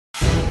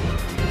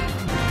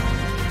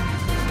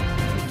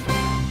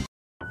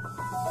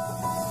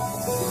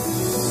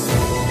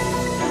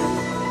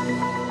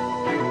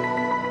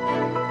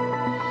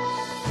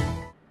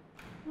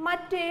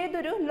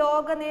മറ്റൊരു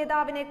ലോക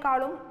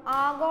നേതാവിനേക്കാളും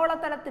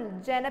ആഗോളതലത്തിൽ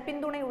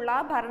ജനപിന്തുണയുള്ള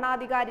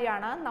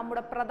ഭരണാധികാരിയാണ്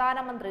നമ്മുടെ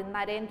പ്രധാനമന്ത്രി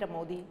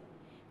നരേന്ദ്രമോദി.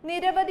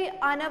 നിരവധി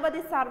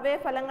അനവധി സർവേ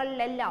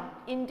ഫലങ്ങളിലെല്ലാം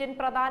ഇന്ത്യൻ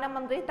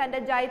പ്രധാനമന്ത്രി തന്റെ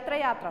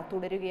ജൈത്രയാത്ര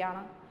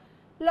തുടരുകയാണ്.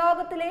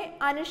 ലോകത്തിലെ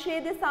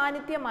അനിഷേധ്യ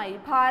സാന്നിധ്യമായി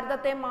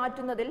ഭാരതത്തെ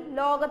മാറ്റുന്നതിൽ,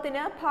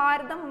 ലോകത്തിന്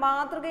ഭാരതം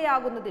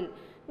മാതൃകയാകുന്നതിൽ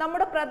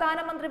നമ്മുടെ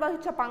പ്രധാനമന്ത്രി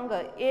വഹിച്ച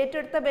പങ്ക്,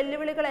 ഏറ്റെടുത്ത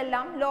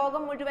വെല്ലുവിളികളെല്ലാം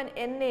ലോകം മുഴുവൻ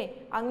എന്നേ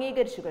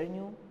അംഗീകരിച്ചു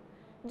കഴിഞ്ഞു.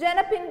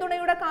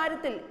 ജനപിന്തുണയുടെ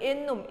കാര്യത്തിൽ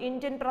എന്നും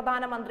ഇന്ത്യൻ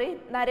പ്രധാനമന്ത്രി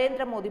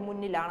നരേന്ദ്രമോദി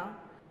മുന്നിലാണ്.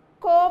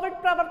 കോവിഡ്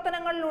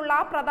പ്രവർത്തനങ്ങളിലുള്ള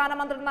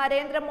പ്രധാനമന്ത്രി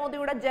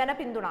നരേന്ദ്രമോദിയുടെ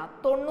ജനപിന്തുണ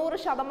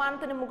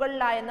 90%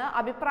 മുകളിലായെന്ന്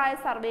അഭിപ്രായ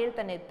സർവേയിൽ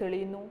തന്നെ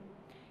തെളിയുന്നു.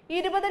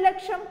 20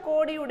 ലക്ഷം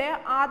കോടിയുടെ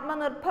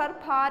ആത്മനിർഭർ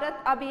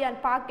ഭാരത് അഭിയാൻ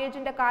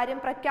പാക്കേജിന്റെ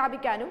കാര്യം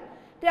പ്രഖ്യാപിക്കാനും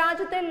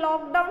രാജ്യത്തെ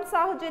ലോക്ക്ഡൌൺ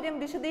സാഹചര്യം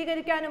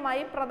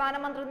വിശദീകരിക്കാനുമായി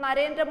പ്രധാനമന്ത്രി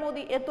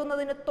നരേന്ദ്രമോദി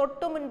എത്തുന്നതിന്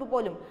തൊട്ടു മുൻപ്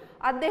പോലും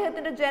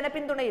അദ്ദേഹത്തിന്റെ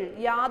ജനപിന്തുണയിൽ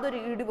യാതൊരു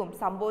ഇടിവും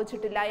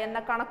സംഭവിച്ചിട്ടില്ല എന്ന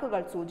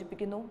കണക്കുകൾ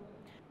സൂചിപ്പിക്കുന്നു.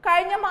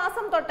 കഴിഞ്ഞ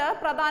മാസം തൊട്ട്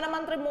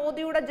പ്രധാനമന്ത്രി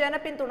മോദിയുടെ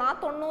ജനപിന്തുണ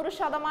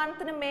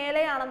 90%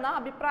 മേലെയാണെന്ന്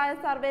അഭിപ്രായ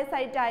സർവേ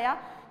സൈറ്റായ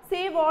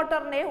സി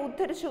വോട്ടറിനെ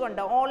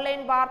ഉദ്ധരിച്ചുകൊണ്ട്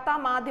ഓൺലൈൻ വാർത്താ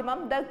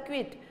മാധ്യമം ദ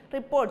ക്വിറ്റ്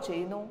റിപ്പോർട്ട്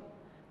ചെയ്യുന്നു.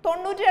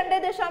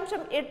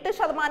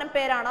 92.8%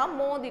 പേരാണ്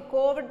മോദി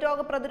കോവിഡ്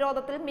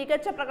രോഗപ്രതിരോധത്തിൽ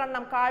മികച്ച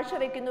പ്രകടനം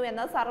കാഴ്ചവെക്കുന്നു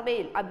എന്ന്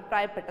സർവേയിൽ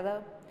അഭിപ്രായപ്പെട്ടത്.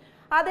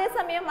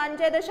 അതേസമയം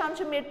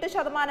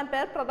 5.8%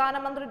 പേർ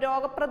പ്രധാനമന്ത്രി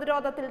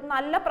രോഗപ്രതിരോധത്തിൽ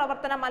നല്ല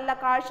പ്രവർത്തനമല്ല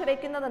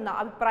കാഴ്ചവെക്കുന്നതെന്ന്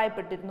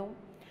അഭിപ്രായപ്പെട്ടിരുന്നു.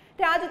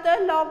 രാജ്യത്ത്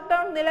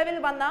ലോക്ക്ഡൌൺ നിലവിൽ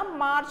വന്ന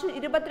മാർച്ച്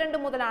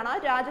 22 മുതലാണ്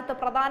രാജ്യത്ത്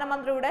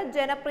പ്രധാനമന്ത്രിയുടെ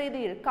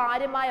ജനപ്രീതിയിൽ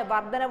കാര്യമായ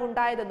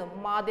വർധനവുണ്ടായതെന്നും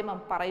മാധ്യമം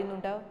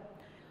പറയുന്നുണ്ട്.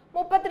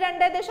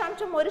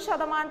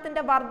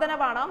 32.1%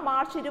 വർധനവാണ്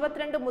മാർച്ച്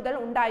 22 മുതൽ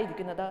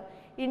ഉണ്ടായിരിക്കുന്നത്.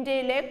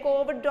 ഇന്ത്യയിലെ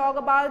കോവിഡ്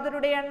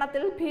രോഗബാധിതരുടെ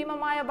എണ്ണത്തിൽ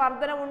ഭീമമായ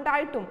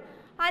വർധനവുണ്ടായിട്ടും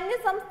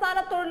അന്യസംസ്ഥാന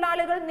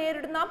തൊഴിലാളികൾ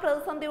നേരിടുന്ന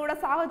പ്രതിസന്ധിയുടെ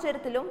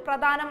സാഹചര്യത്തിലും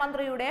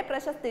പ്രധാനമന്ത്രിയുടെ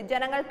പ്രശസ്തി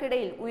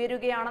ജനങ്ങൾക്കിടയിൽ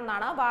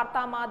ഉയരുകയാണെന്നാണ്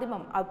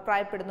വാർത്താമാധ്യമം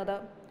അഭിപ്രായപ്പെടുന്നത്.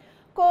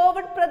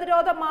 കോവിഡ്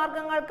പ്രതിരോധ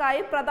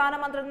മാർഗങ്ങൾക്കായി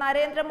പ്രധാനമന്ത്രി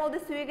നരേന്ദ്രമോദി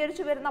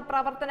സ്വീകരിച്ചു വരുന്ന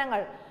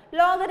പ്രവർത്തനങ്ങൾ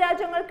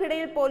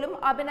ലോകരാജ്യങ്ങൾക്കിടയിൽ പോലും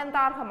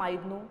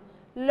അഭിനന്ദനാർഹമായിരുന്നു.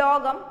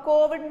 ലോകം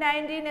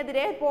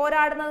കോവിഡ്-19-നെതിരെ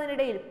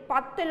പോരാടുന്നതിനിടയിൽ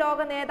 10 ലോക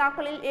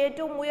നേതാക്കളിൽ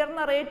ഏറ്റവും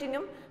ഉയർന്ന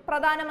റേറ്റിംഗും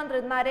പ്രധാനമന്ത്രി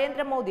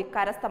നരേന്ദ്രമോദി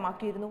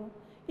കരസ്ഥമാക്കിയിരുന്നു.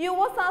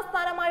 US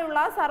ആസ്ഥാനമായുള്ള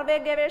സർവേ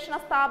ഗവേഷണ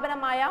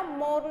സ്ഥാപനമായ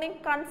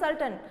മോർണിംഗ്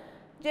കൺസൾട്ടന്റ്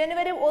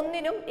ജനുവരി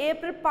 1-നും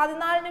ഏപ്രിൽ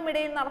 14-നും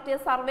ഇടയിൽ നടത്തിയ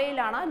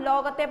സർവേയിലാണ്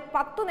ലോകത്തെ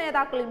 10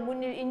 നേതാക്കളിൽ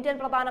മുന്നിൽ ഇന്ത്യൻ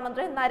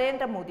പ്രധാനമന്ത്രി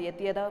നരേന്ദ്രമോദി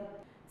എത്തിയത്.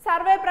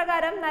 സർവേ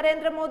പ്രകാരം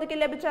നരേന്ദ്രമോദിക്ക്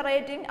ലഭിച്ച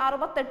റേറ്റിംഗ്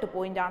 68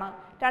 പോയിന്റാണ്.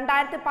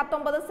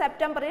 2019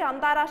 സെപ്റ്റംബറിൽ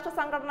അന്താരാഷ്ട്ര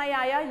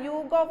സംഘടനയായ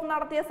യുഗോവ്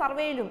നടത്തിയ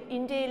സർവേയിലും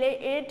ഇന്ത്യയിലെ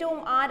ഏറ്റവും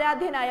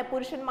ആരാധ്യനായ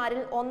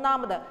പുരുഷന്മാരിൽ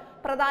ഒന്നാമത്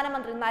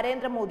പ്രധാനമന്ത്രി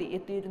നരേന്ദ്രമോദി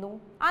എത്തിയിരുന്നു.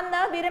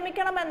 അന്ന്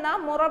വിരമിക്കണമെന്ന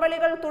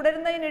മുറവിളികൾ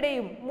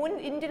തുടരുന്നതിനിടെയും മുൻ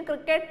Indian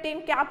cricket team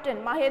captain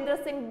Mahendra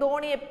Singh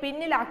ധോണിയെ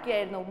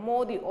പിന്നിലാക്കിയായിരുന്നു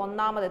Modi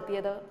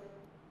ഒന്നാമതെത്തിയത്.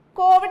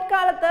 Covid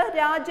കാലത്ത്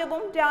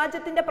രാജ്യവും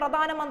രാജ്യത്തിന്റെ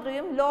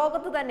പ്രധാനമന്ത്രിയും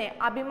ലോകത്ത് തന്നെ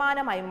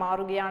അഭിമാനമായി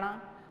മാറുകയാണ്.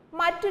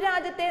 മറ്റു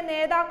രാജ്യത്തെ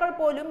നേതാക്കൾ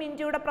പോലും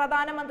ഇന്ത്യയുടെ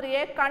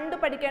പ്രധാനമന്ത്രിയെ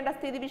കണ്ടുപഠിക്കേണ്ട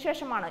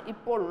സ്ഥിതിവിശേഷമാണ്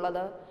ഇപ്പോൾ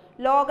ഉള്ളത്.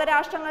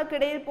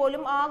 ലോകരാഷ്ട്രങ്ങൾക്കിടയിൽ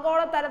പോലും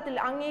ആഗോളതലത്തിൽ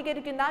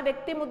അംഗീകരിക്കുന്ന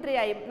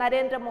വ്യക്തിമുദ്രയായും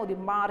നരേന്ദ്രമോദി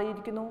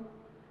മാറിയിരിക്കുന്നു.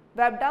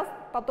 Web desk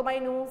Tatwamayi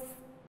news.